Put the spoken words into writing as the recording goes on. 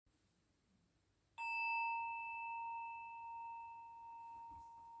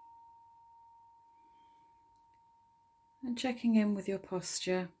And checking in with your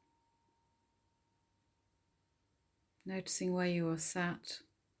posture, noticing where you are sat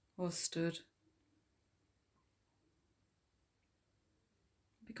or stood,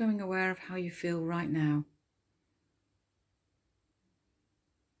 becoming aware of how you feel right now.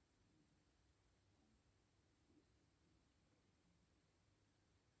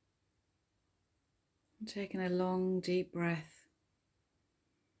 And taking a long, deep breath.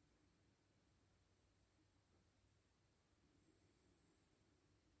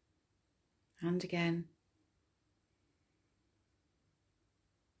 And again.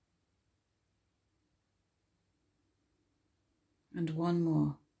 And one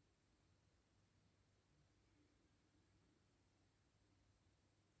more.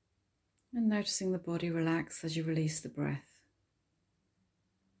 And noticing the body relax as you release the breath.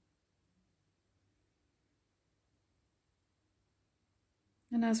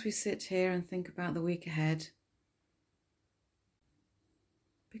 And as we sit here and think about the week ahead,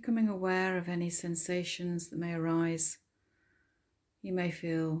 becoming aware of any sensations that may arise. You may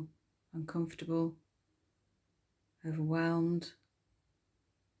feel uncomfortable, overwhelmed,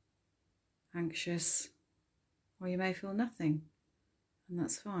 anxious, or you may feel nothing, and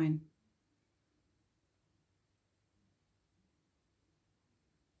that's fine.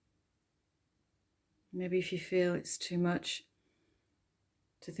 Maybe if you feel it's too much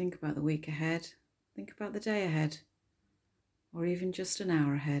to think about the week ahead, think about the day ahead, or even just an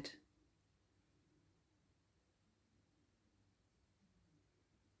hour ahead.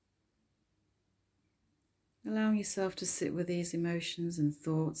 Allowing yourself to sit with these emotions and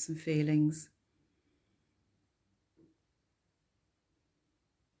thoughts and feelings.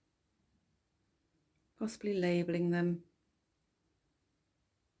 Possibly labelling them.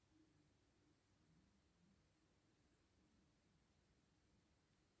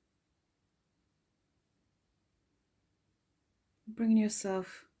 Bringing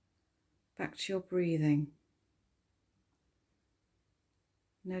yourself back to your breathing.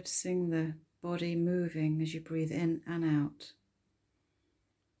 Noticing the body moving as you breathe in and out.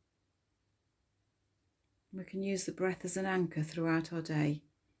 We can use the breath as an anchor throughout our day,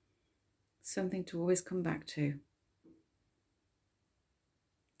 something to always come back to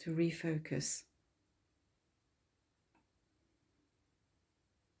refocus.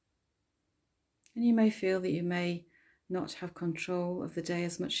 And you may feel that you may not have control of the day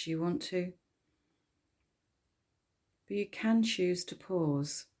as much as you want to, but you can choose to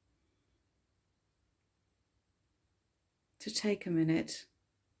pause, to take a minute,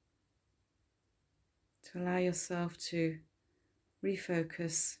 to allow yourself to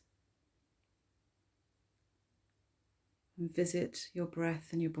refocus and visit your breath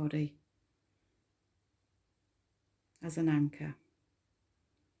and your body as an anchor.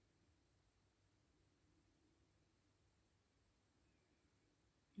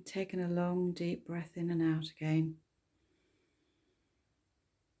 And taking a long, deep breath in and out again.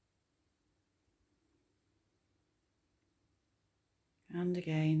 And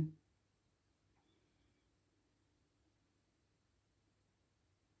again.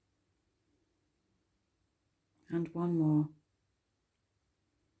 And one more.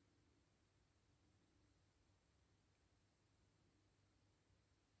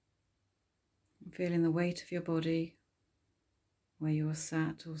 And feeling the weight of your body where you are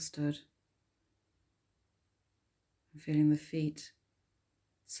sat or stood. And feeling the feet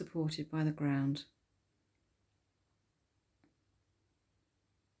supported by the ground.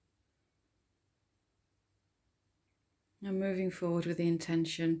 And moving forward with the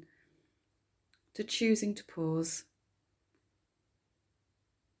intention to choosing to pause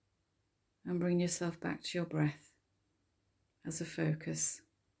and bring yourself back to your breath as a focus.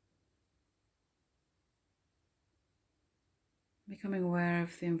 Becoming aware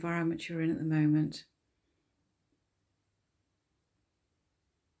of the environment you're in at the moment.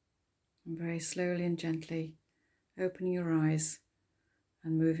 And very slowly and gently opening your eyes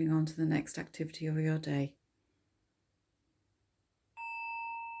and moving on to the next activity of your day.